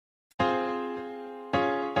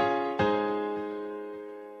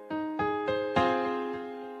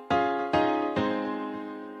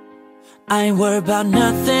I ain't worried about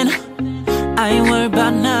nothing, I ain't worried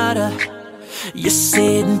about nada. You're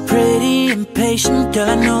sitting pretty impatient,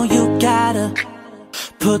 girl, I know you gotta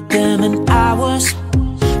put them in hours,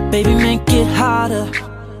 baby, make it harder.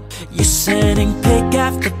 You're sending pic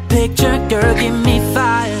after picture, girl, get me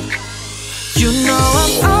fired. You know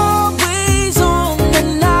I'm always on the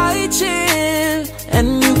night shift,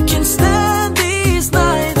 and you can stand these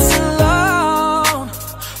nights alone.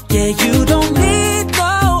 Yeah, you don't need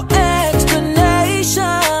no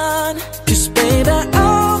explanation, 'cause baby,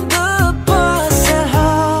 I'm the boss at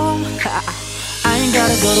home. I ain't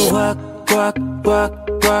gotta go to work, work, work,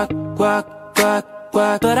 work, work, work,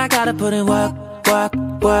 work, but I gotta put in work, work,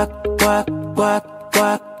 work, work, work,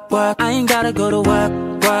 work, work. I ain't gotta go to work,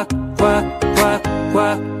 work, work, work,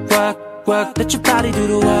 work, work, work. Let your body do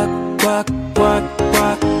the work, work, work,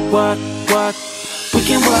 work, work, work. We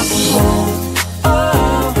can work from home, oh,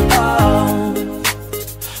 oh.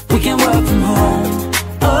 We can work from home,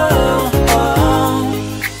 oh, oh.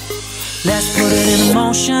 Let's put it in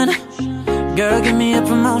motion, girl, give me a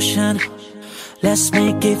promotion. Let's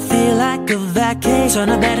make it feel like a vacation, turn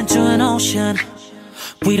a bed into an ocean.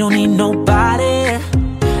 We don't need nobody,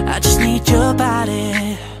 I just need your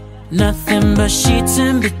body. Nothing but sheets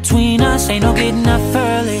in between us, ain't no getting up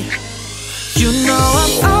early. You know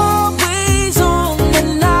I'm always on the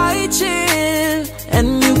night shift,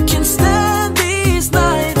 and you can stand these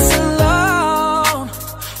nights alone.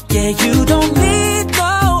 Yeah, you don't need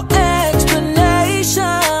no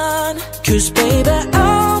explanation, 'cause baby,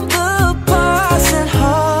 I'm the boss at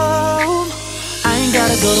home. I ain't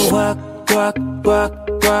gotta go to work, work, work,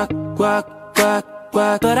 work, work, work,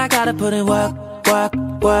 work, but I gotta put in work, work,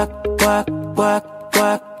 work, work, work,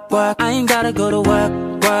 work, work. I ain't gotta go to work,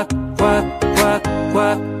 work, work, work,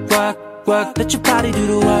 work, work, work. Let your body do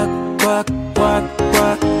the work, work, work,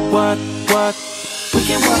 work, work, work. We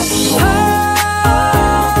can work from home.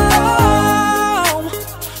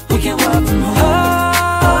 We can work from home.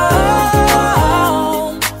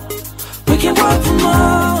 We can work from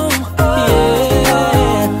home.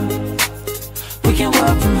 Yeah. We can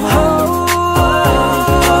work from home.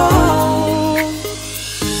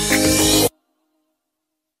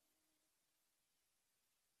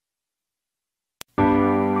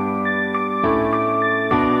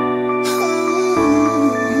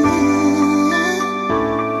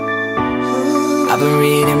 I've been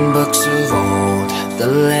reading books of old, the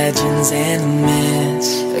legends and the myths,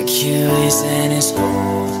 Achilles and his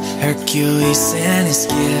gold, Hercules and his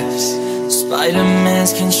gifts,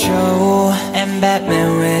 Spider-Man's control, and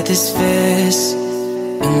Batman with his fists.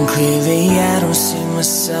 And clearly I don't see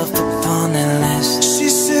myself upon that list. She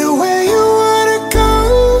said, where you wanna go?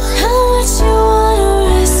 How much you wanna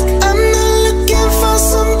risk? I'm not looking for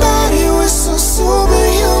somebody with some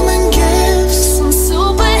superhuman gifts, Some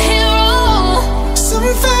superhero, some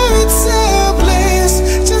fairy tale bliss,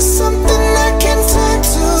 just something I can turn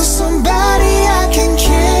to, somebody I can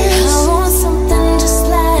kiss. I want something just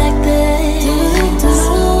like this.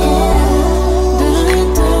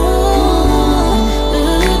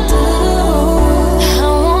 I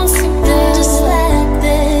want something just like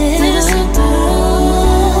this.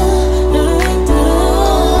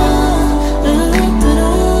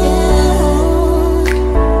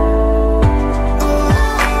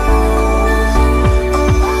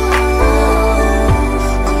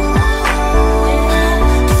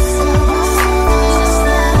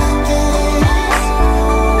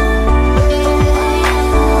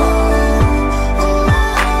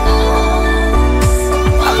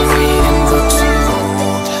 I've been reading books of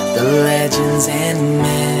old, the legends and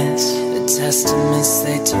myths, the testaments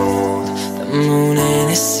they told, the moon and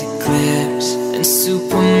its eclipse, and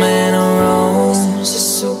Superman arose a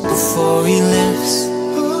suit before he lives.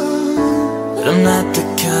 But I'm not the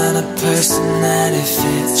kind of person that it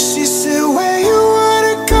fits. She said, where you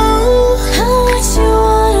wanna go? How much you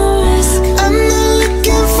wanna risk? I'm not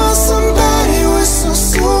looking for somebody with some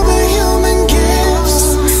superhuman gifts,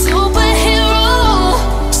 Some superhero,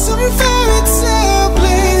 some fairy tale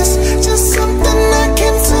bliss, just something I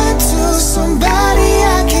can turn to, somebody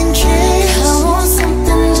I can kiss. I want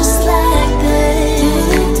something just like this.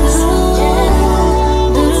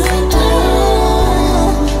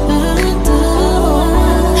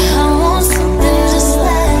 I want something just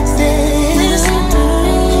like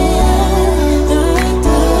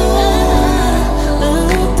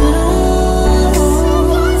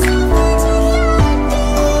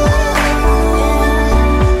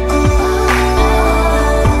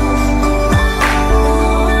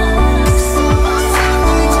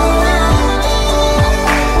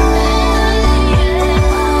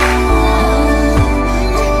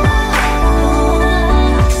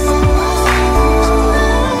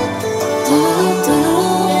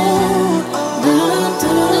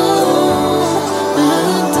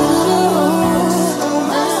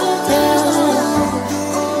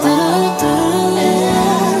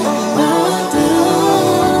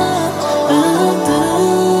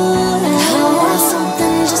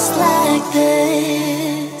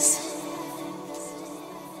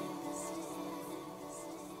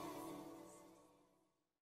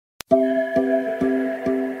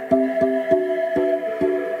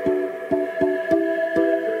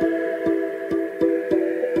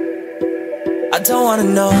don't wanna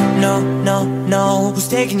know, no, no, no, who's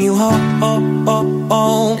taking you home, oh, oh,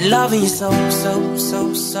 oh, loving you so, so,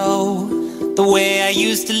 so, so, the way I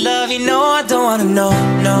used to love you. No, I don't wanna know,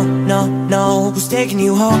 no, no, no, who's taking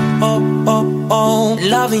you home, oh, oh, oh,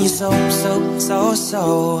 loving you so, so, so,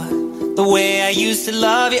 so, the way I used to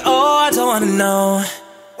love you. Oh, I don't wanna know.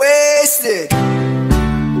 Wasted.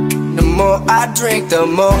 The more I drink, the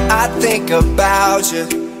more I think about you.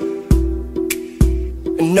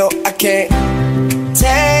 No, I can't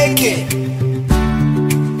take it.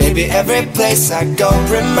 Baby, every place I go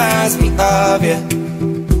reminds me of you.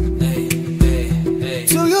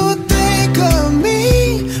 Do you think of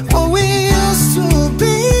me, what we used to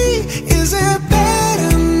be? Is it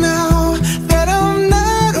better now that I'm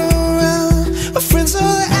not around? Our friends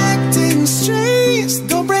are acting strange,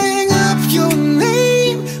 don't bring up your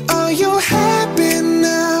name. Are you happy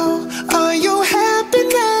now? Are you happy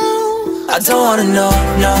now? I don't wanna know,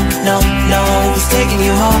 no, no, no, who's taking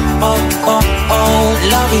you home, oh, oh, oh,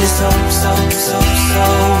 loving you so, so, so, so,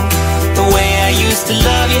 the way I used to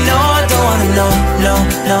love you. No, I don't wanna know, no,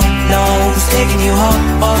 no, no, who's taking you home,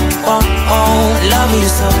 oh, oh, oh, loving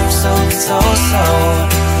you so, so, so, so,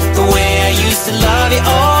 the way I used to love you.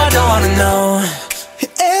 Oh, I don't wanna know.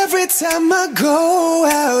 Every time I go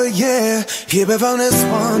out, yeah, hear it from this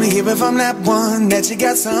one, hear it from that one, that you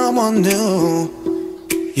got someone new.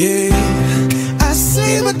 Yeah, I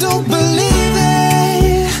see but don't believe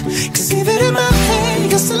it, 'cause even in my head,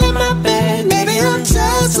 you're still in my bed. Maybe I'm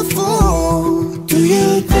just a fool. Do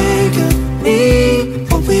you think of me,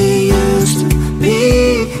 what we used to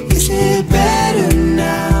be? Is it better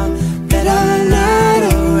now that I'm not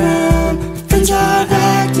around? Friends are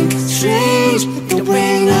acting strange, don't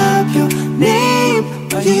bring up your name.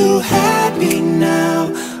 Are you happy now?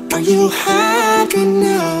 Are you happy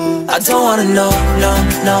now? I don't wanna know, no,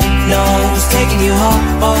 no, no, who's taking you home,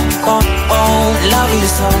 oh, oh, oh, loving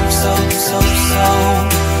you so, so, so, so,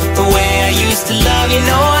 the way I used to love you.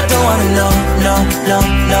 No, I don't wanna know, no, no,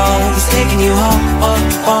 no, who's taking you home, oh,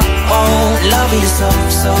 oh, oh, loving you so,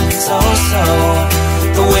 so, so, so,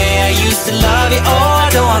 the way I used to love you. Oh, I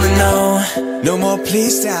don't wanna know. No more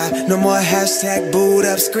please stop, no more hashtag boot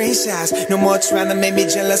up screenshots, no more trying to make me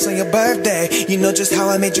jealous on your birthday. You know just how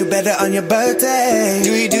I made you better on your birthday.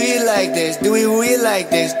 Do you like this? Do we really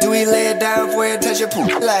like this? Do we lay it down for you, touch your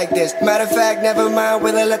poop like this? Matter of fact, never mind,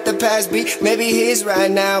 will I let the past be? Maybe he's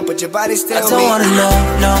right now, but your body's still me. I don't wanna know,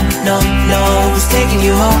 no, no, no, who's taking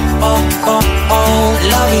you home, oh, oh, oh,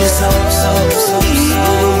 loving you so, so, so, so,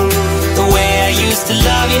 the way I used to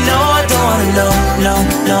love you. No, I don't wanna know, no,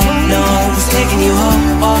 no, no, who's taking you home,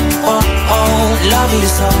 oh, oh, oh, loving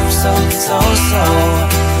you so, so, so, so,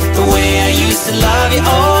 the way I used to love you.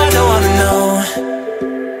 Oh, I don't wanna know.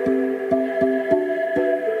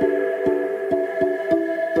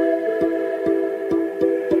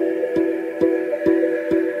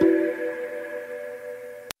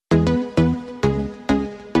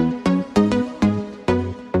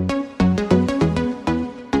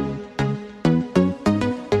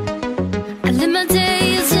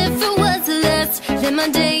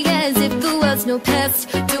 No past,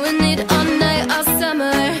 doing it all night, all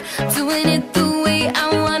summer, doing it the way I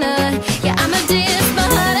wanna. Yeah, I'ma dance my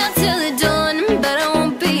heart out till the dawn, but I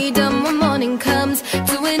won't be done when morning comes.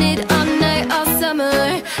 Doing it all night, all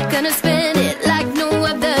summer, gonna spend it like no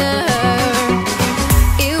other.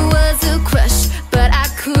 It was a crush, but I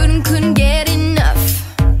couldn't get enough.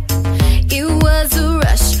 It was a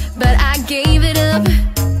rush, but I gave it up.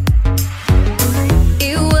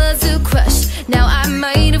 It was a crush, now I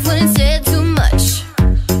might have went and said too much,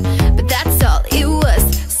 but that's all it was,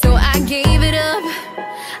 so I gave it up.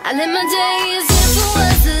 I live my day as if it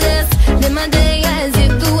was the last, live my day as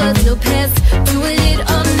if it was no past, doing it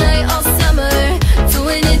all night, all summer,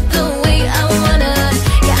 doing it the way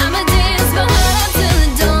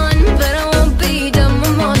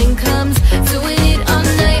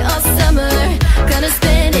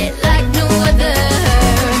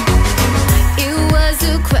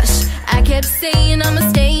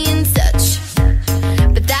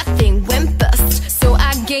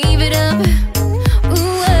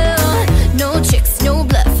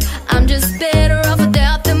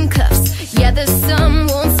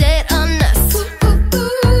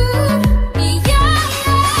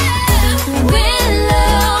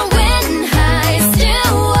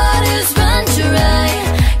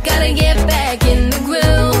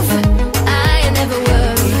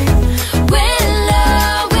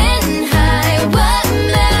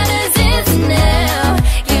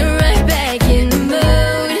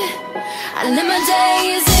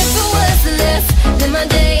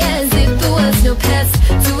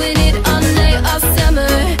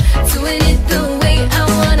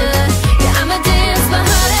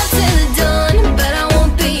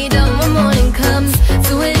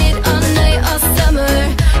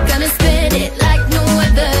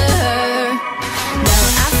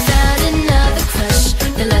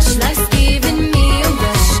lush life's giving me a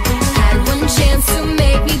rush. Had one chance to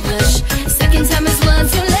make me blush. Second time is one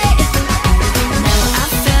too late. Now I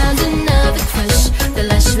found another crush. The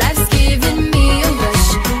lush life's giving me a rush.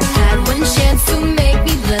 Had one chance to make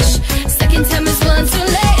me blush. Second time is one too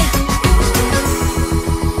late.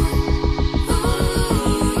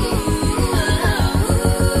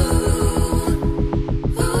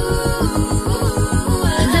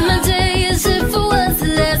 Live my day as if it was the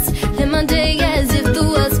last. Live my day as if there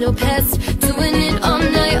was no past. Doing it all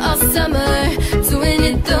night, all summer. Doing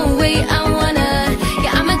it the way I wanna.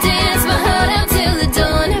 Yeah, I'ma dance my heart out till the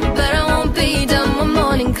dawn. But I won't be done when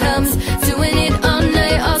morning comes. Doing it all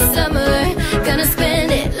night, all summer. Gonna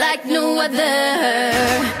spend it like no other.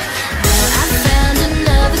 Now I found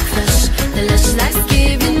another crush. The lush life's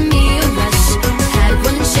giving me a rush. Had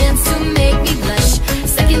one chance to make me blush.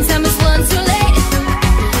 Second time is one too late.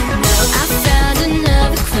 Now I found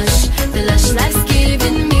another crush. The lush life's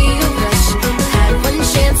giving me a rush. Had one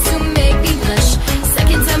chance to make me blush.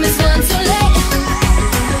 Second time is one too late.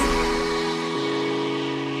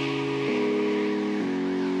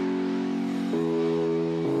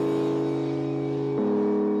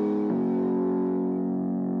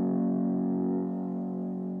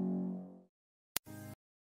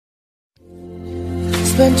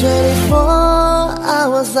 Spend 24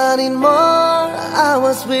 hours, I need more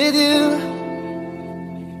hours with you.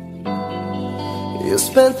 You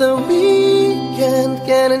spent the weekend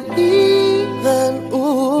getting even,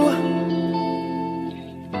 ooh.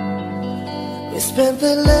 We spent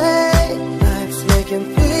the late nights making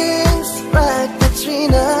things right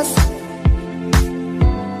between us.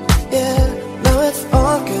 Yeah, now it's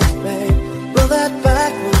all good, babe. Roll that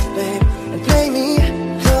backward, babe, and play me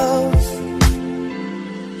close.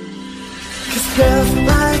 Cause girls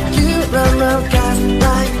like you run round guys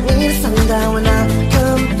like me to sundown. When I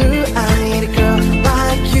come through, I need a girl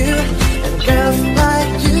like you. And girls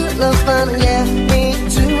like you love fun, yeah, me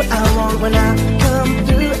too. I want when I come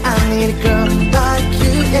through, I need a girl like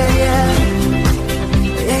you, yeah, yeah.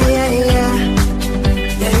 Yeah, yeah, yeah.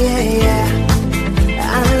 Yeah, yeah, yeah.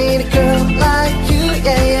 I need a girl like you,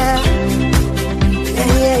 yeah, yeah.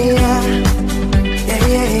 Yeah, yeah, yeah. Yeah,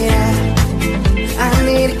 yeah, yeah. I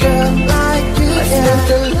need a girl like you, yeah. I spent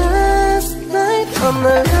the last night on the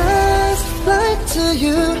last flight to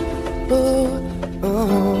you, ooh,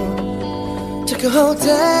 ooh. Took a whole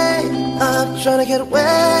day up, trying to get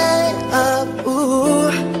way up, ooh,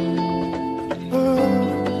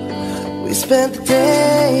 ooh. We spent the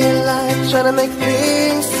day in life trying to make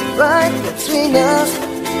things right between us,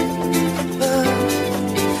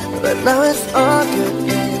 but now it's all good,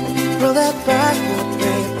 babe. Roll that backward,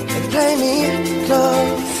 babe, and play me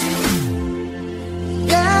close.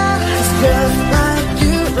 Yeah, 'cause girls like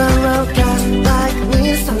you run round guys like me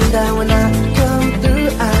to sundown. When I come through,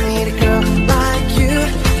 I need a girl like you.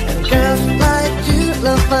 And girls like you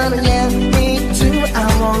love fun, yeah, me too. I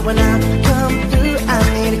want when I come through, I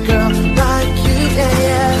need a girl like you, yeah,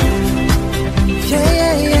 yeah. Yeah,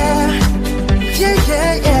 yeah, yeah. Yeah,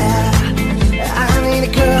 yeah, yeah. I need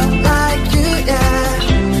a girl like you, yeah.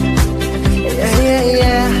 Yeah, yeah,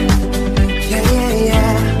 yeah. Yeah, yeah,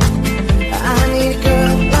 yeah. I need a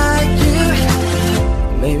girl like you.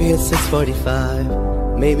 Maybe it's 6:45.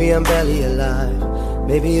 Maybe I'm barely alive.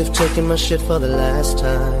 Maybe you've taken my shit for the last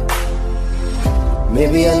time.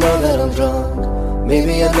 Maybe I know that I'm drunk.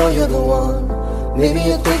 Maybe I know you're the one. Maybe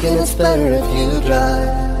you're thinking it's better if you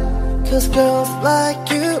drive. 'Cause girls like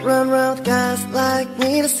you run round guys like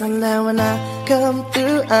me to sundown. When I come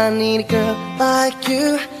through, I need a girl like you.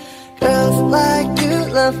 Girls like you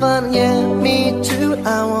love fun, yeah, me too.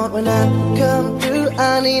 I want when I come through,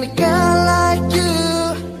 I need a girl like you.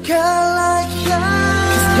 Girl like you.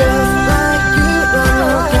 'Cause girls like you run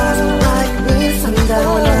round guys like me to sundown.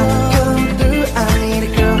 When I come through, I need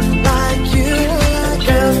a girl like you.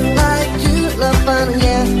 Girls like you love fun,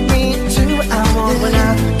 yeah, me too. I want when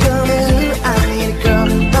I come through, I need a girl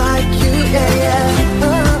like you, yeah, yeah.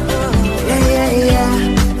 Yeah, yeah, yeah.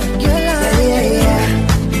 Yeah, yeah, yeah.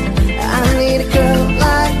 I need a girl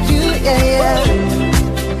like you, yeah, yeah.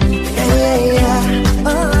 Yeah, yeah, yeah.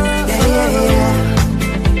 Yeah, yeah, yeah.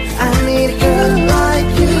 I need a girl like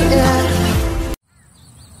you, yeah.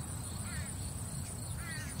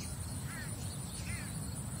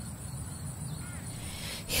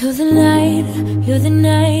 You're the light, you're the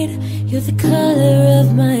night, you're the color of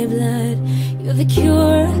my blood. You're the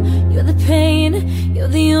cure, you're the pain,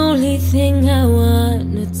 you're the only thing I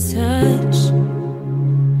wanna touch.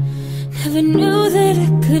 Never knew that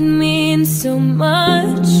it could mean so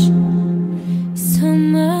much, so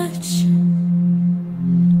much.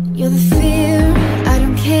 You're the fear, I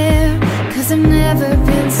don't care, 'cause I've never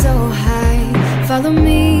been Follow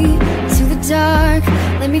me to the dark.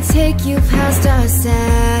 Let me take you past our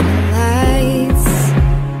satellites.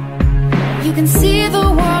 You can see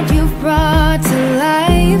the world you've brought to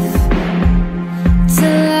life, to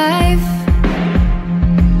life.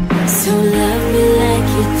 So love me like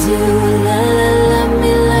you do, la la, love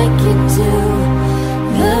me like you do.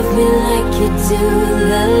 Love me like you do,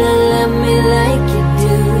 la la, love me like you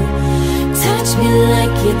do. Touch me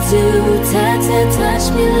like you do, ta ta, touch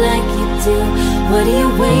me like you do. What are you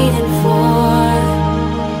waiting for?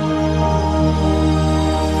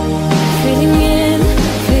 Fading in,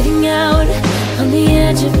 fading out, on the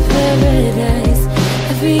edge of paradise.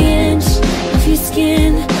 Every inch of your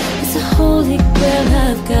skin is a holy grail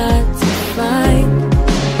I've got to find.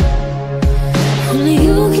 Only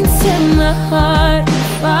you can set my heart on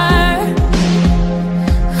fire,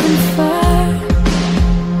 on fire.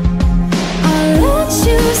 I'll let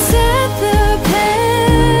you set the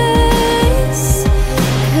pace,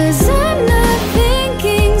 'cause I'm not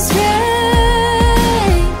thinking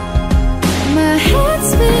straight. My head's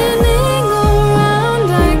spinning around,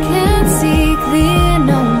 I can't see clear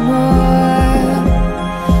no more.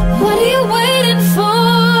 What are you waiting for?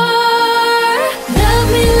 Love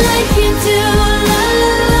me like you do, la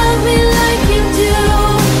la, love me like you do.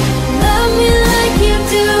 Love me like you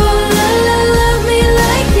do, la la, love me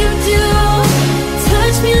like you do.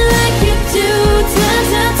 Touch me like you do, ta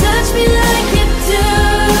ta, touch me like you do.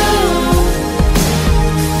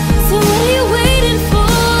 So what are you waiting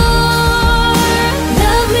for?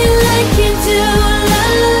 Love me like you do, la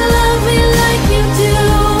la, love me like you do.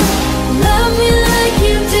 Love me like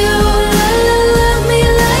you do, la la, love me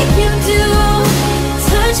like you do.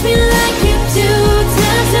 Touch me like you do,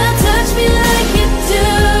 ta ta, touch me like you do.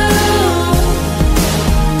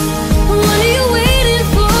 What are you waiting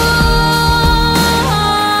for?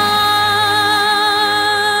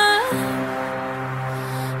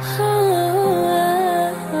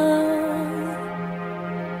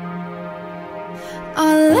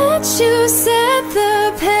 I'll let you set the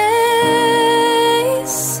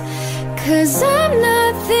pace, 'cause I'm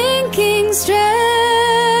not thinking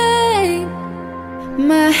straight.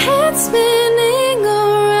 My head's spinning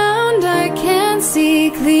around, I can't see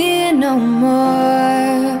clear no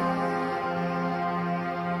more.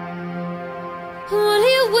 What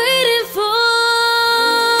are you waiting for?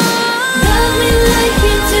 Love me like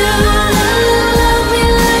you do, la la, love me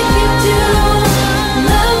like you do.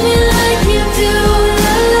 Love me like you do,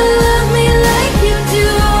 la la, love me like you do.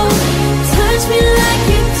 Touch me like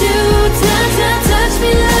you do, ta ta, touch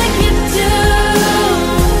me like you do.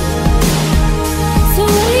 So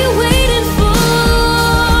what are you waiting for?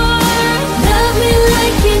 Love me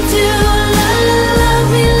like you do, la la, love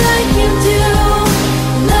me like you do.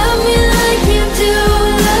 Love me like you do,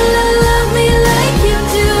 la la, love me like you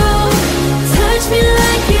do. Touch me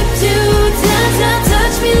like you do, ta ta,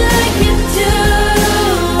 touch me like you do.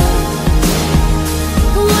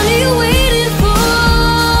 What are you waiting for?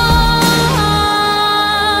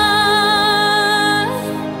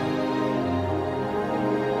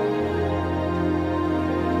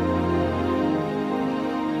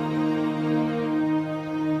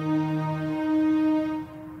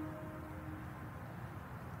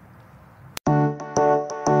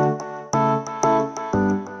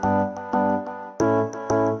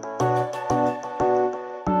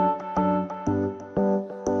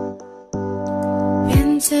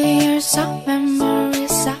 Into years of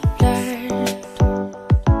memories I've blurred.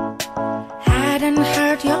 Hadn't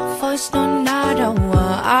heard your voice, no, not a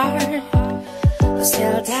word. But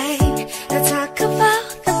still they talk about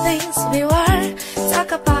the things we were, talk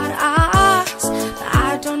about us, but I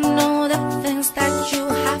don't know the things that you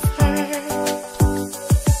have heard.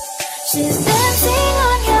 She's dancing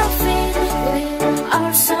on your feet with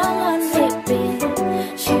our someone we've been.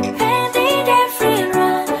 She painted every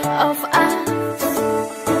run of us.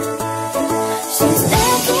 She's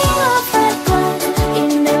taking off her clothes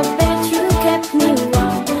in the bed you kept me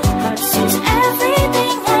warm. But she's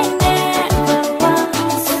everything I never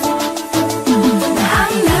was.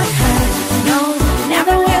 I'm not her, no,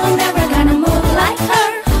 never will, never gonna move like her.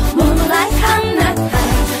 Move like I'm not her,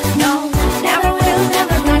 no, never will,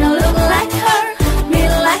 never gonna look like her. Me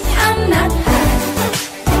like I'm not her.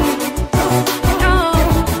 No,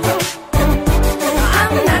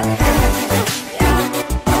 I'm not her.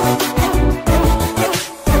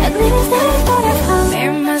 At least that's what I've heard.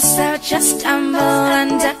 Made myself just stumble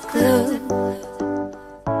under glue.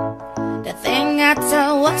 The thing I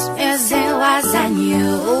thought was missing was I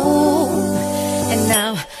knew. And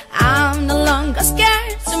now I'm no longer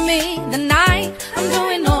scared to meet the night. I'm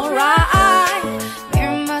doing alright.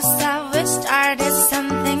 Made myself we started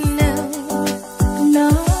something new.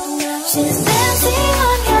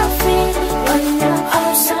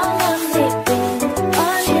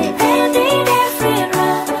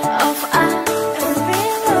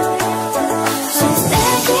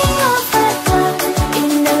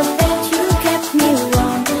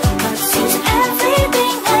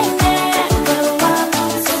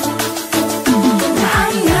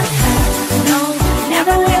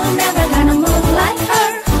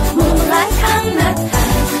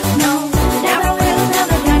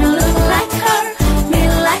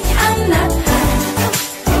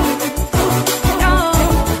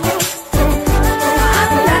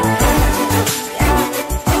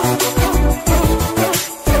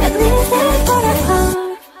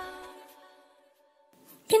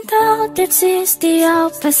 but this is the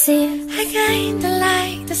opposite. I kinda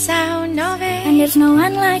like the sound of it, and there's no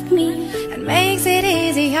one like me. It makes it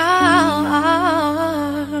easier.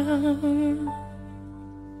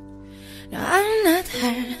 No, I'm not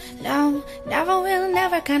her. No, never will,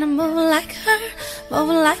 never gonna move like her. Move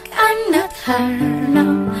like I'm not her. No,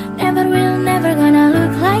 never will, never gonna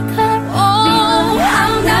look like her. Oh,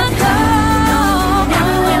 I'm not her.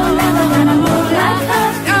 Never will, never gonna move like her.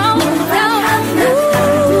 No, no, I'm not her.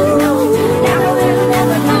 No, never will,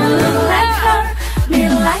 never gonna look like her.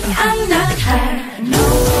 Feel like I'm not her. No,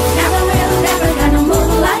 never will, never gonna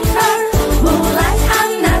move like her. Move like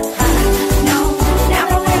I'm not her. No,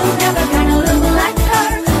 never will, never gonna look like her.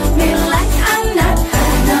 Feel like I'm not her.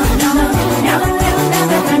 No, no, never will,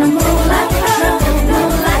 never gonna move like her.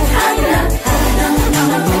 Move like I'm not her. No,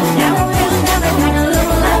 no, never will, never gonna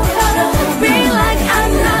look like her. Feel like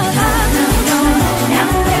I'm not her. No, no,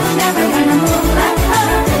 never will, never gonna move like her.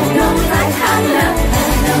 Move like I'm not her.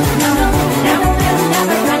 No, no, never will,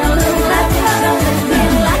 never gonna look like her.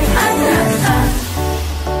 Feel like I'm not her.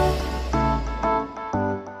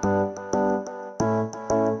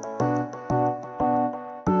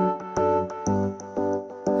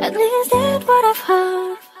 At least that's what I've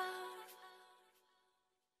heard.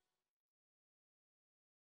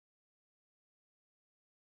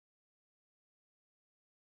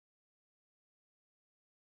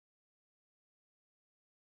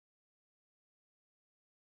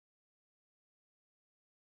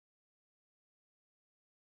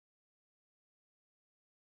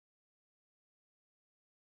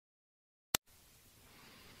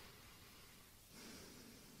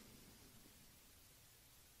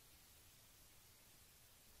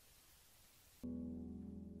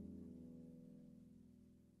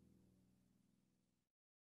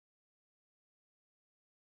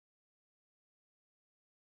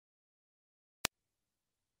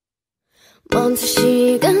 먼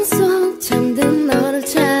시간 속 잠든 너를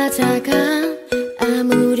찾아가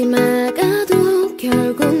아무리 막아도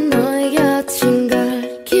결국 너의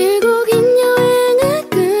곁인걸 길고 긴 여행을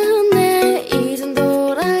끝내 이젠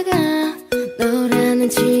돌아가 너라는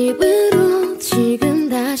집으로 지금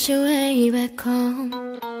다시 way back home.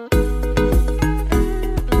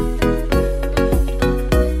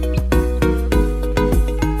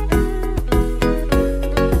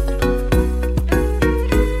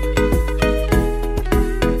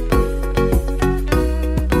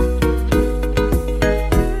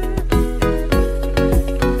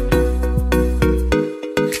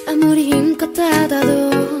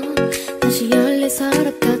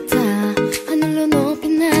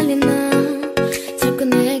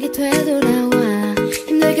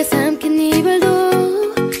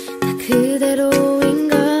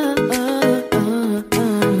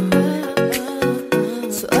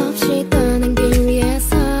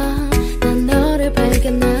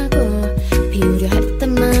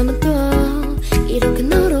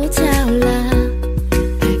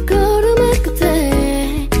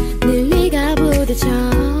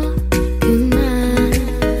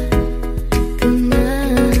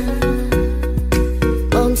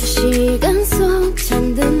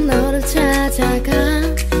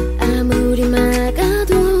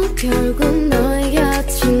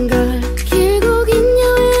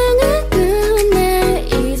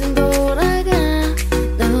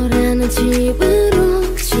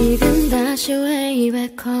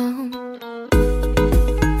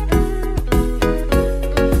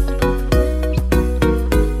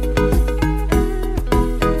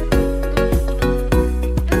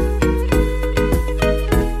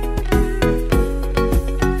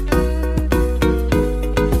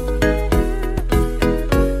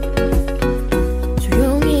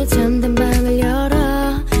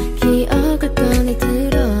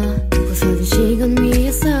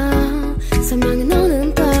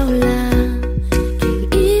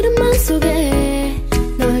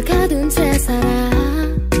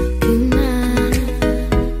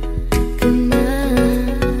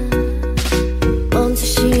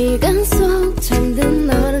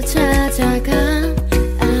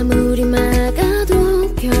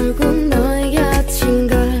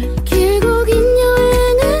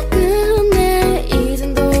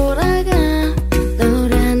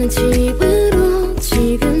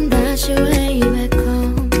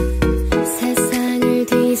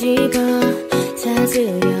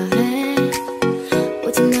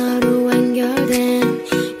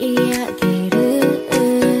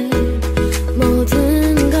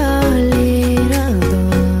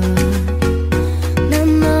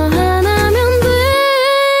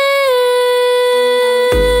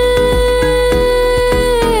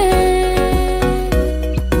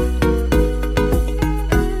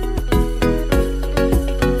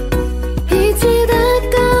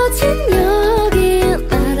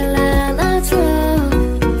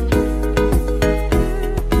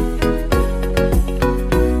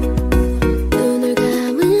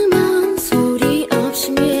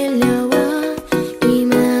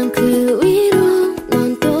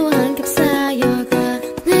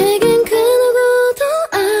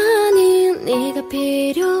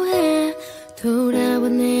 돌아와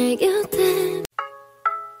내 곁에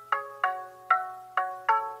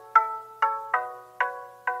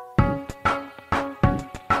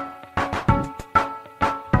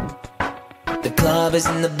The club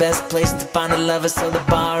isn't the best place to find a lover, so the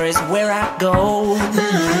bar is where I go.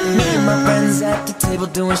 Me and my friends at the table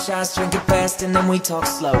doing shots, drinking fast, and then we talk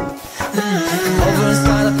slow. Come over and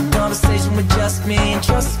start up a conversation with just me, and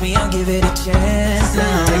trust me, I'll give it a chance.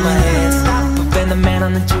 Take my hand, stop, up and the man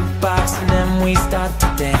on the jukebox, and then we start to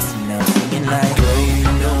dance. And I'm singing like, girl, you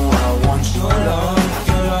know I want your love.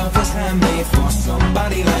 Your love was handmade for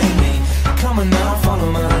somebody like me. Come on now,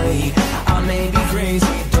 follow my lead. I may be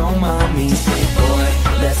crazy, don't mind me. Say, boy,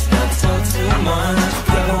 let's not talk too much.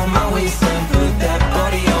 Grab on my waist and put that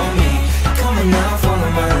body on me. Come on now, follow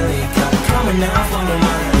my lead. Come on now, follow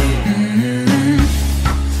my lead.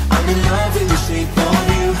 I'm in love with the shape of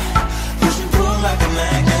you. Push and pull like a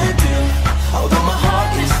magnet do. Although my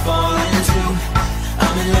heart is falling too,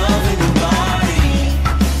 I'm in love with your body.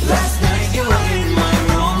 Last night you were in my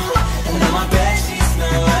room, and now my bed sheets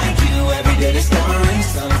smell like you. Every day discovering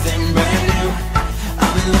something brand new.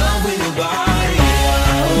 I'm in love with your body.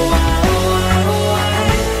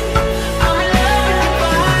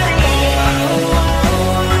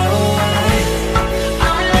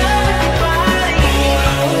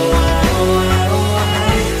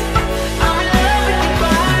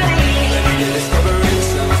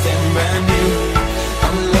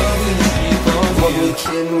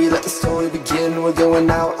 We let the story begin, we're going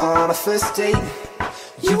out on a first date.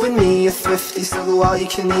 You and me are thrifty, so go all you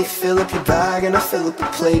can eat. Fill up your bag and I fill up your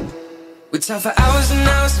plate. We talk for hours and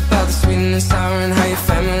hours about the sweet and the sour and how your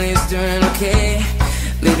family is doing okay.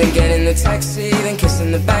 Leaving, getting the taxi, then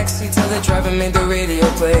kissing the backseat till the driver made the radio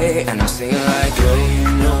play. And I'm singing like, girl, you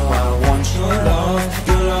know I want your love.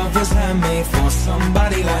 Your love was handmade for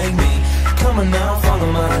somebody like me. Come on now,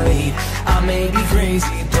 follow my lead. I may be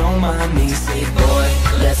crazy, don't mind me. Say, boy,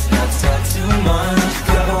 let's not talk too much.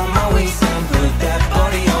 Grab on my waist and put that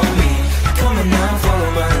body on me. Come on now,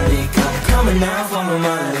 follow my lead. Come on now, follow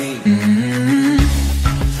my lead.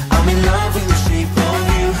 I'm in love with the shape of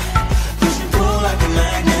you. Push and pull like a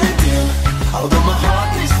magnet do. Although my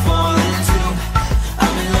heart is falling too,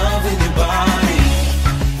 I'm in love with your body.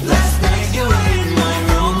 Last night you were in my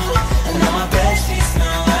room, and now my bed sheets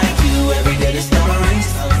smell like you. Every day discovering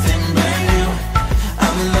something brand new.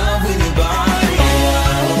 I'm in love with your body.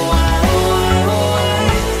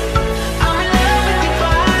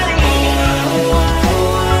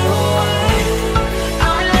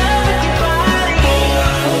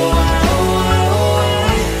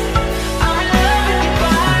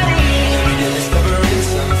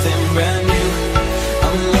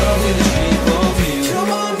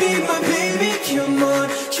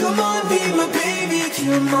 Come on, be my baby,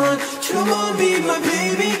 come on. Come on, be my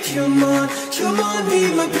baby, come on. Come on,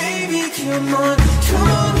 be my baby, come on. Come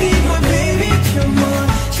on,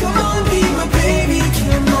 be my baby,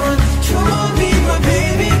 come on. Come on, be my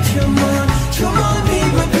baby, come on. Come on, be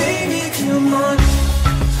my baby, come on.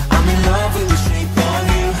 I'm in love with the shape of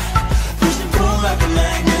you. Push and pull like a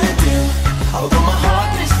magnet do. Although my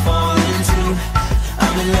heart is falling too,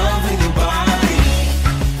 I'm in love with your body.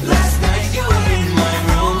 Last night you were in my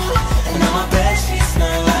room, and now my bed sheets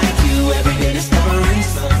smell like you. Every day discovering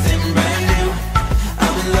something brand new.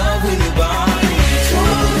 I'm in love with your body. Come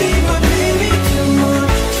on, be my baby, come on.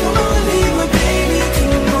 Come on, be my baby,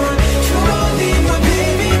 come on. Come on, be my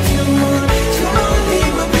baby, come on. Come on, be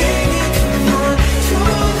my baby, come on. Come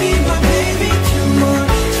on, be my baby, come on.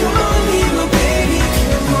 Come on, be my baby,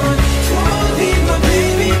 come on. Come on, be my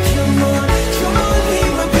baby, come on. Come on, be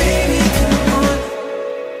my baby, come on.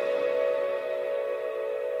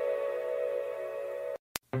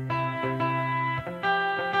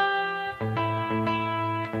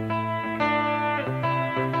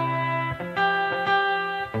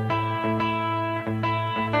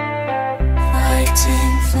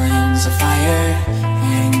 Lighting flames of fire,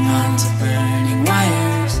 hang on to burning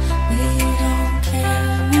wires. We don't care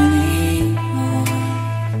anymore.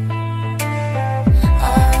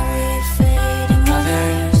 Are we fading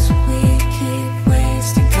lovers? We keep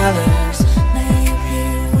wasting colors. Maybe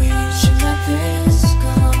we should let this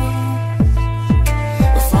go.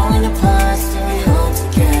 We're falling apart, still we hold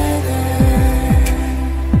together.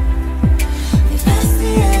 If that's the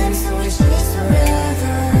end, so it's just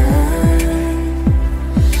forever.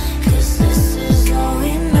 'Cause this is all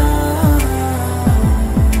we know.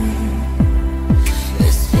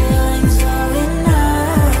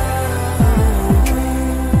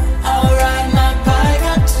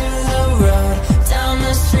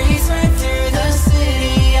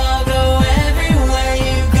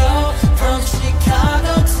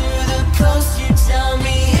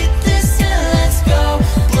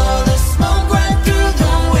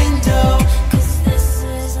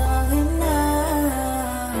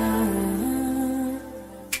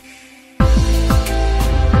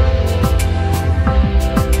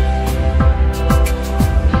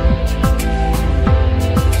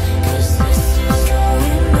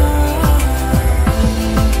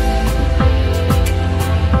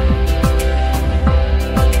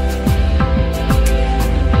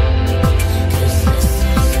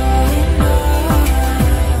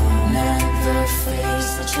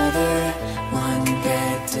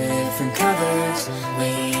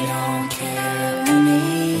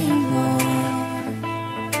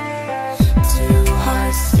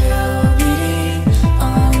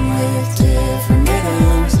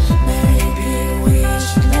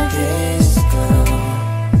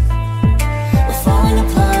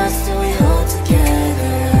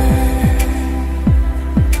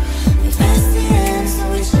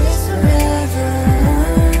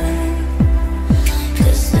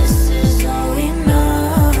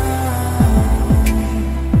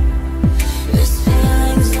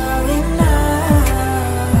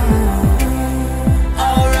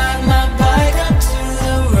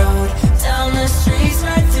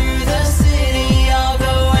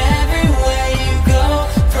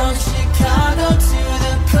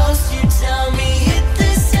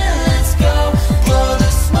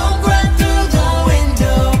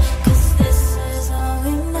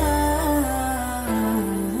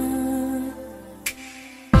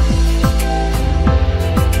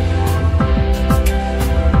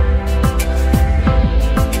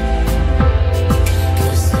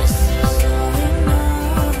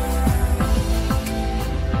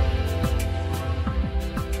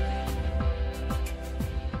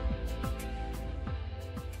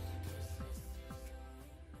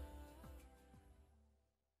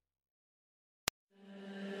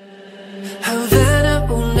 Havana,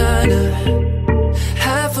 ooh na na.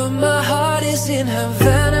 Half of my heart is in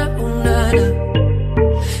Havana, ooh na na.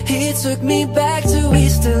 He took me back to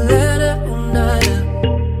East Atlanta, ooh na na.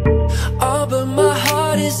 Oh, but my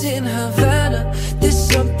heart is in Havana. There's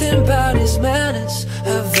something about his manners.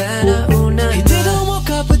 Havana, ooh na na. He didn't walk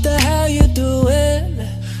up, what the hell you doing?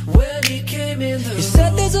 When he came in the room, he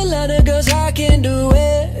said there's a lot of girls I can do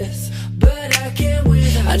with, but I can't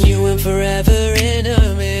win. I knew him forever in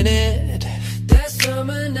a minute. That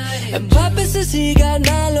summer night, and Papa says he got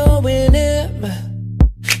Nilo in him.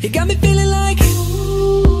 He got me feeling like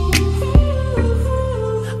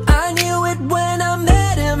I knew it when I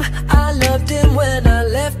met him. I loved him when I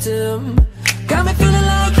left him. Got me feeling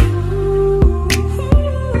like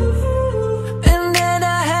and then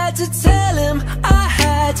I had to tell him I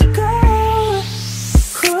had to go.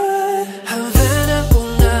 Havana, ooh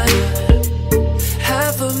na na.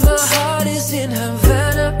 Half of my heart is in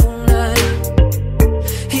Havana, ooh na na.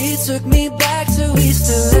 He took me back to East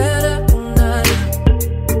Atlanta, ooh na na.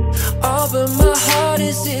 Oh, but my heart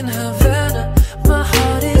is in Havana. My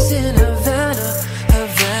heart is in Havana,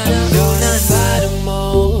 Havana. I'm gonna fight 'em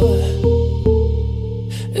all.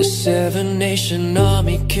 A 7-nation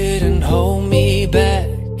army couldn't hold me back.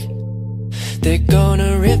 They're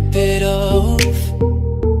gonna rip it off,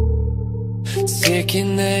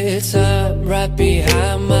 taking their time right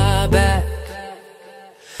behind my back.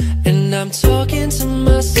 And I'm talking to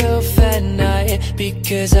myself at night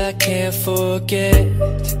because I can't forget.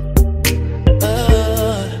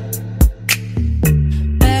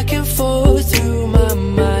 Back and forth through my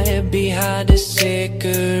mind behind a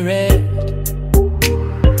cigarette.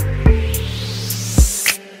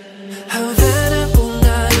 Havana, ooh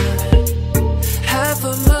na na. Half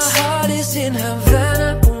of my heart is in Havana,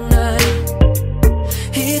 ooh na na.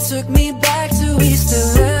 He took me back to East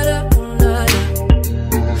Atlanta, ooh na na.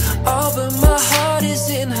 Oh, but my heart is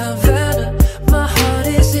in Havana. My heart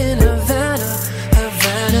is in Havana,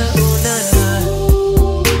 Havana, ooh na na.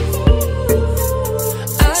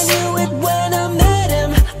 I knew it when I met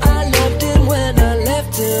him. I loved him when I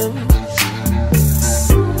left him.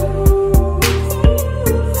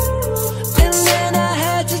 And then I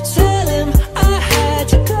had to tell him I had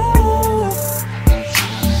to go.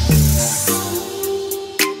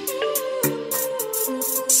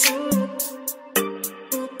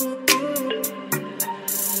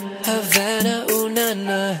 Havana, ooh na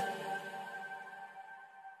na.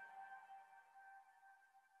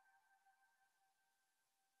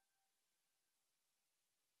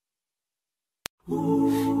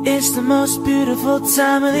 It's the most beautiful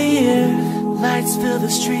time of the year. Lights fill the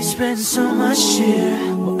streets, spreading so much cheer.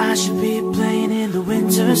 Well, I should be playing in the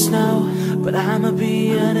winter snow, but I'ma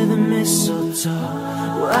be under the mistletoe.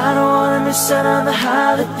 Well, I don't wanna miss out on the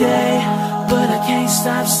holiday, but I can't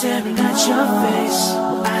stop staring at your face.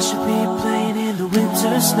 Well, I should be playing in the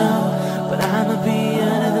winter snow, but I'ma be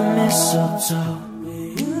under the mistletoe.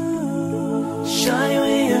 Shawty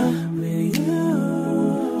with you,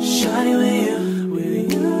 shawty with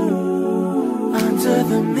you, under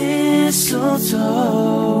the mistletoe,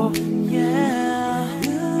 yeah.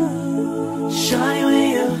 Shawty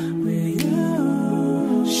with you,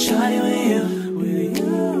 shawty with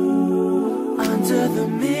you, under the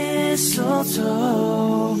mistletoe.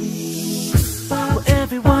 Well,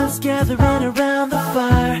 everyone's gathering around the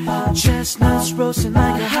fire, chestnuts roasting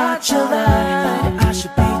like a hot July. I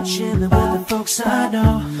should be chilling with the folks I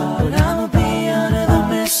know, but I'ma be under the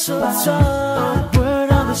mistletoe. Word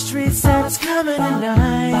on the streets that it's coming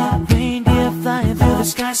tonight. Reindeer flying through the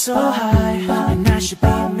sky so high, and I should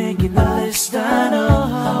be making the list, I know,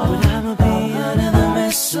 but I'ma be under the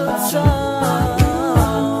mistletoe.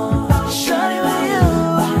 Shawty with you,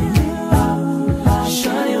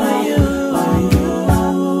 shawty with you,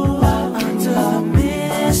 under the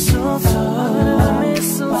mistletoe,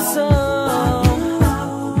 mistletoe.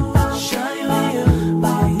 Shawty with you,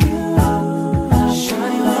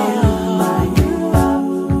 shawty with you,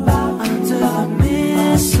 under the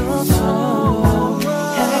mistletoe.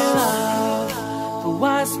 Hey love, the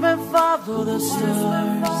wise men follow the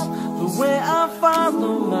stars, the way I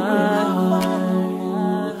follow my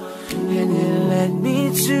heart, and it led me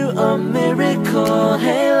to a miracle.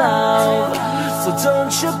 Hey love, so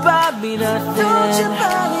don't you buy me nothing,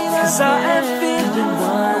 cause I am feeling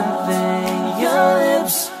one thing. Your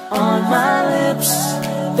lips on my lips,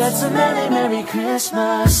 that's a Merry, Merry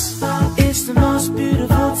Christmas. It's the most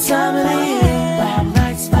beautiful time of the year.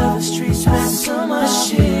 Lights fill the streets, spread so much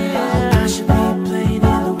cheer. I should be playing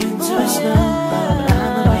in the winter snow, but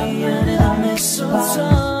I'ma be under the mistletoe.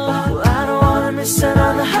 Well, I don't wanna miss out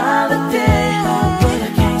on the holiday, but I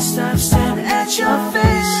can't stop staring at your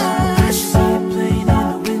face. I should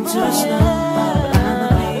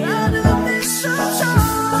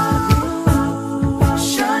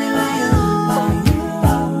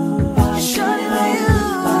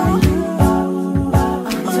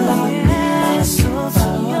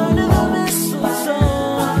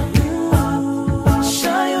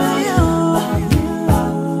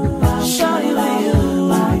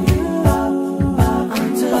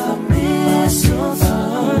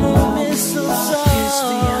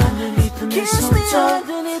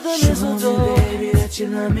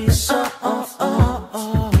love me so.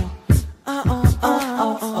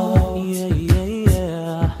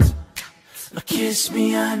 Kiss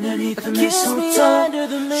me underneath the mistletoe.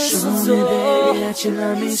 Show me, baby, that you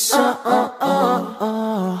love me so.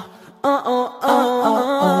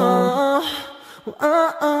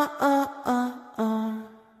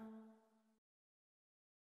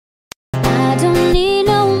 I don't need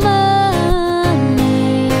no money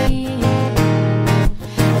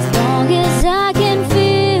as long as I can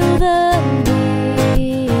feel the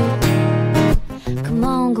beat. Come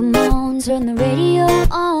on, turn the radio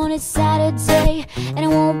on. It's Saturday and it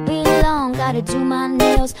won't be long. Gotta do my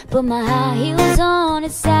nails, put my high heels on.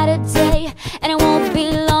 It's Saturday and it won't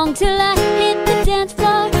be long till I hit the dance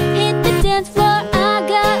floor, hit the dance floor. I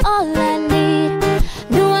got all I need.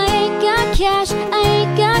 No, I ain't got cash, I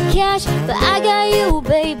ain't got cash, but I got you,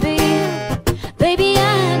 baby. Baby,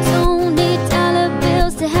 I don't need dollar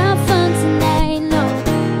bills to have fun tonight, no.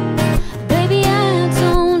 Baby, I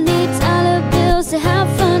don't need dollar bills to have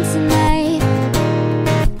fun tonight.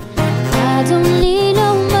 I don't need no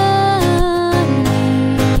money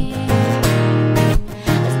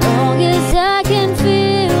as long as I can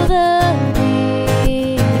feel the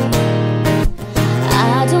beat.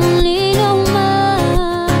 I don't need no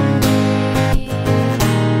money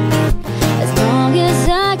as long as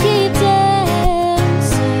I keep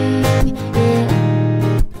dancing, yeah.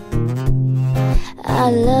 I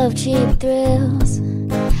love cheap thrills,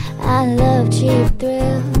 I love cheap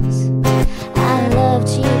thrills, I love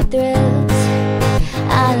cheap thrills,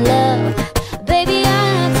 I love. Baby, I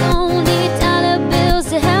don't need dollar bills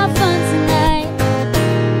to have fun tonight.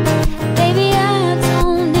 Baby, I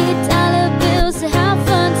don't need dollar bills to have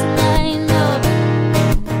fun tonight, no.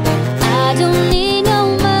 I don't need no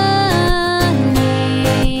money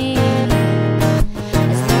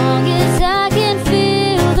as long as I can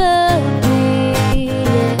feel the beat,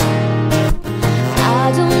 yeah.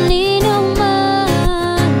 I don't need no money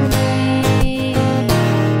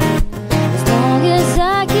as long as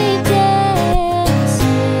I keep dancing.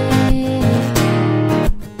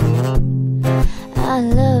 I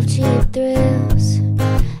love cheap thrills,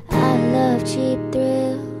 I love cheap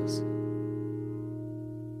thrills.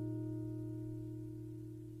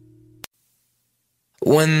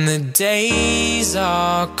 When the days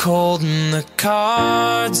are cold and the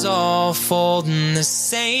cards all fold and the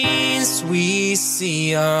saints we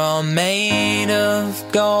see are all made of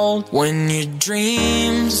gold. When your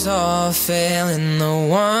dreams all fail and the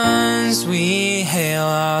ones we hail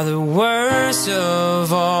are the worst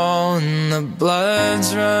of all and the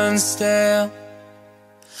bloods run stale.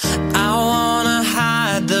 I wanna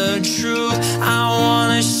hide the truth, I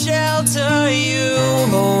wanna shelter you,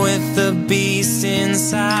 but with the beast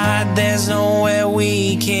inside, there's nowhere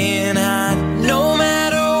we can hide. No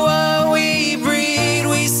matter what we breed,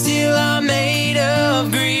 we still are made of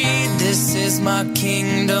greed. This is my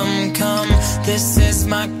kingdom come, this is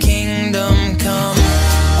my kingdom come.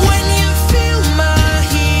 When you feel my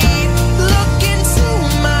heat, look into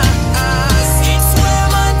my eyes. It's where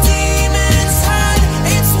my demons hide,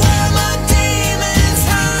 it's where my demons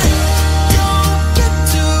hide. Don't get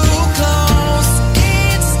too close,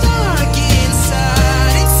 it's dark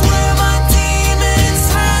inside. It's where my demons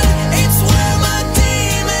hide, it's where my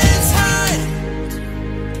demons hide.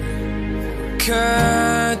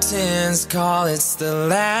 Curtains call, it's the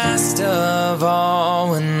last of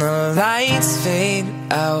all. When the lights fade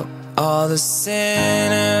out, all the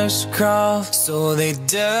sinners crawl. So they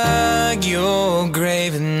dug your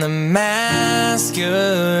grave and the masquerade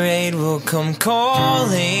will come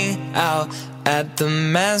calling out at the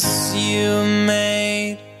mess you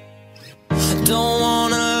made. Don't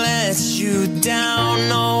wanna let you down,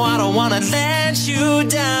 no, I don't wanna let you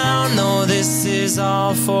down. No, this is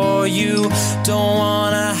all for you, don't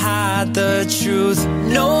wanna hide the truth.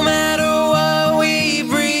 No matter what we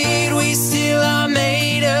breed, we still are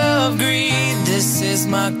made of greed. This is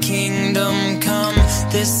my kingdom come,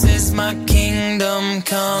 this is my kingdom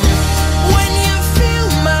come. When you feel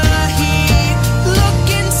my heat, look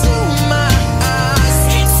into my eyes.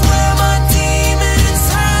 It's where my demons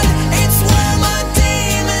hide, it's where my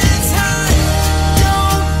demons hide.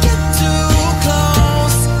 Don't get too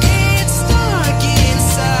close, it's dark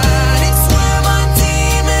inside. It's where my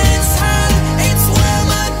demons hide, it's where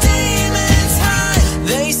my demons hide.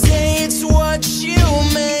 They say it's what you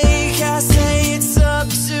make, I say it's up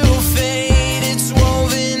to fate. It's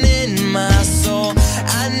woven in my soul,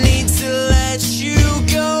 I need to let you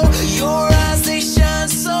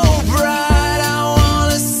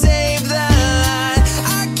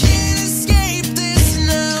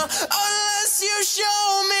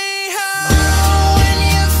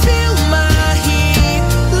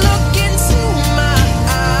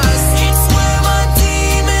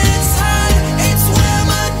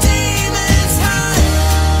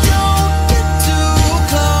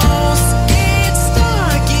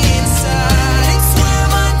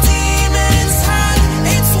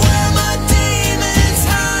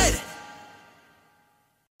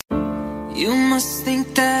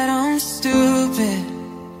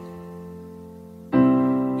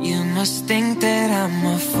must think that I'm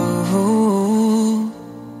a fool.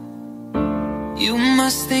 You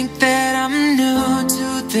must think that I'm new to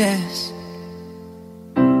this,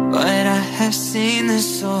 but I have seen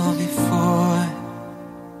this all before.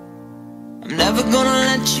 I'm never gonna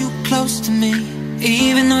let you close to me,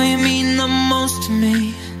 even though you mean the most to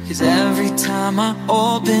me. 'Cause every time I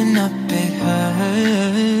open up it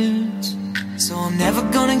hurts. So I'm never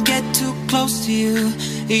gonna get too close to you,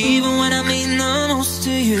 even when I mean the most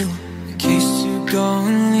to you, in case you go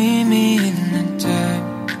and leave me in the dirt.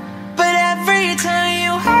 But every time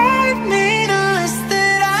you hurt me, the less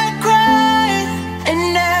that I cry. And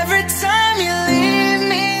every time you leave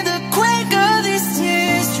me, the quicker these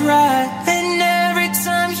tears dry. And every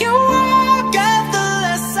time you walk out, the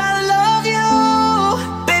less I love you.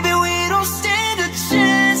 Baby, we don't stand a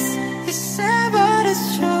chance. It's sad, but it's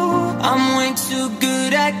true. I'm way too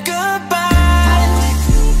good at goodbye.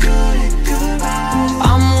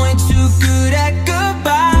 I'm way too good at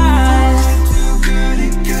goodbye.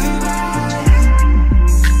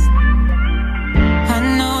 I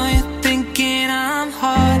know you're thinking I'm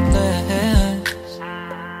heartless.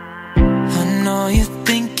 I know you're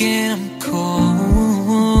thinking I'm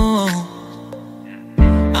cool.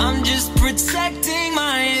 I'm just protecting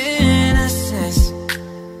my innocence.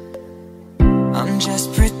 I'm just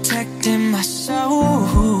protecting my soul.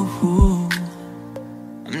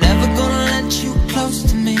 I'm never gonna let you close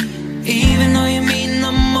to me, even though you mean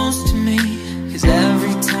the most to me. 'Cause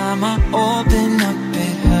every time I open up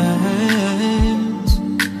it hurts.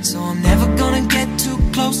 So I'm never gonna get too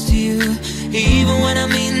close to you, even when I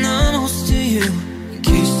mean the most to you, in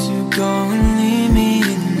case you go and leave me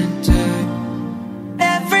in the dirt.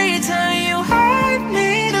 Every time you hurt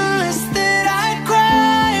me, the less that I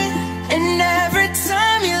cry. And every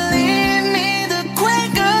time you leave me, the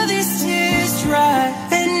quicker these tears dry.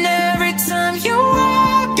 And every time you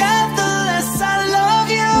walk out, the less I love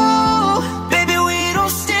you. Baby, we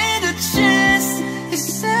don't stand a chance. It's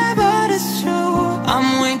sad, but it's true. I'm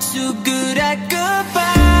way too good at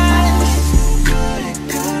goodbye.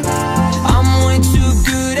 I'm way too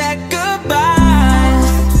good at goodbye.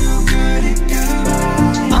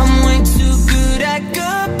 I'm way too good at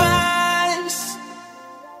goodbyes.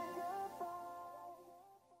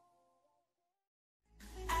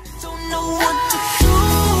 I don't know what to do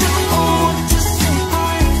or what to say.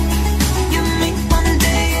 You make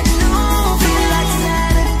Monday a new feel like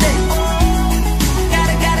Saturday.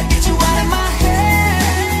 Gotta get you out of my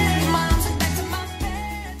head. Mom's back to my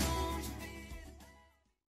bed.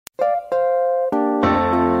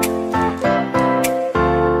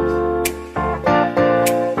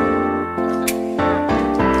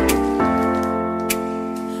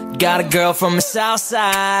 Got a girl from the south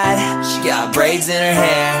side. She got braids in her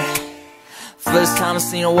hair. First time I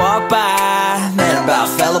seen her walk by, man, about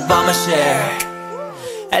fell up on my chair.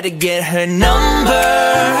 Had to get her number,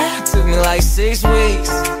 took me like 6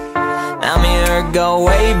 weeks. Now me and her go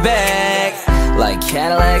way back, like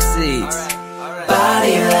Cadillac seats.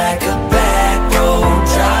 Body like a back road,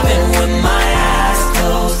 driving with my eyes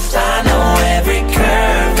closed. I know every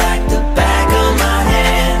curve like the back of my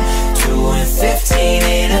hand. 2 and 15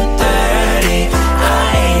 in a 30, I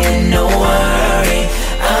ain't in no worry.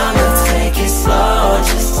 I'ma take it slow,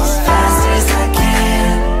 just as fast as I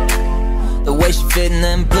can. The way she fit in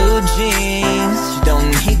them blue jeans, she don't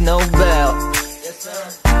need no belt.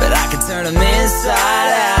 But I can turn them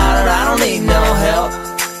inside out, and I don't need no help.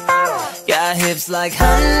 Got hips like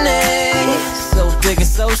honey, so thick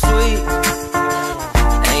and so sweet.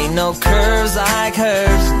 Ain't no curves like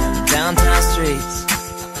hers in them downtown streets.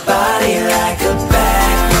 Body like a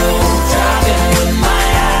back road, driving with my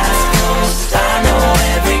eyes closed. I know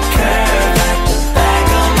every curve like the back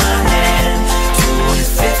of my hand. 2 and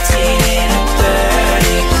 15 in a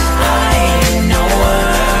 30, I ain't in no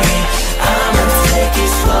worry. I'ma take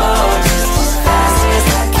it slow, just as fast as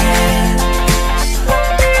I can.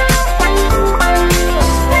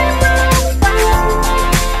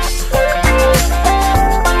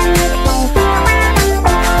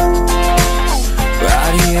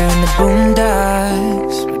 Right here in the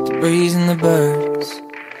boondocks, with the breeze and the birds,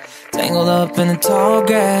 tangled up in the tall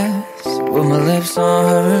grass, with my lips on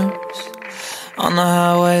hers. On the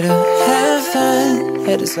highway to heaven,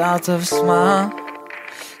 headed south of a smile.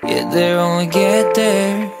 Get there when we get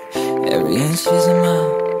there, every inch is a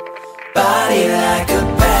mile. Body like a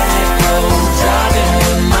back road, driving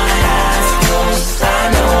with my eyes closed. I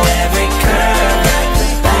know every curve like the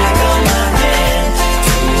back of my hand.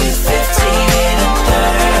 2 and 15 in a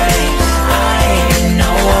 30, I ain't in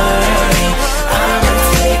no worry. I'ma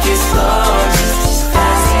take it slow, just as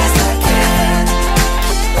fast as I can.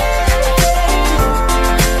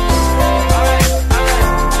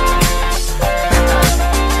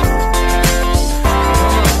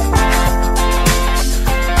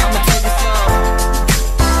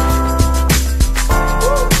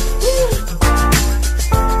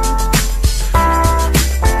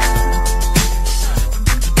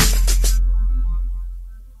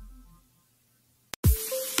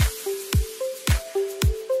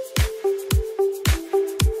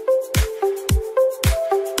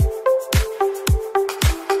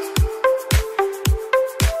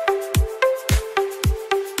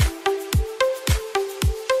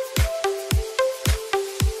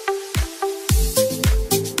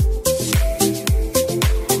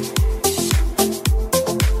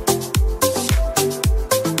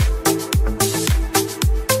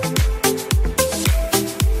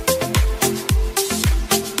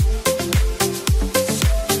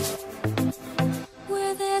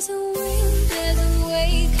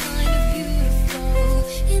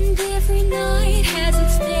 every night has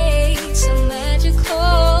its day so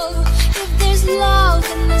magical. If there's love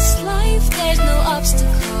in this life, there's no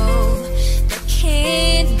obstacle that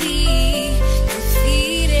can't be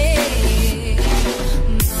defeated.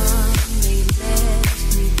 Monday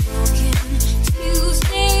left me broken.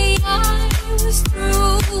 Tuesday I was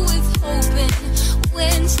through with hoping.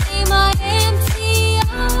 Wednesday my empty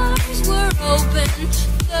arms were open.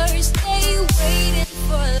 Thursday waiting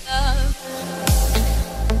for love.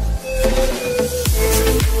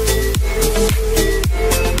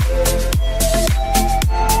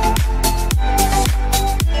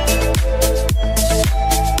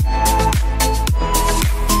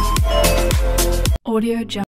 Audio Jungle.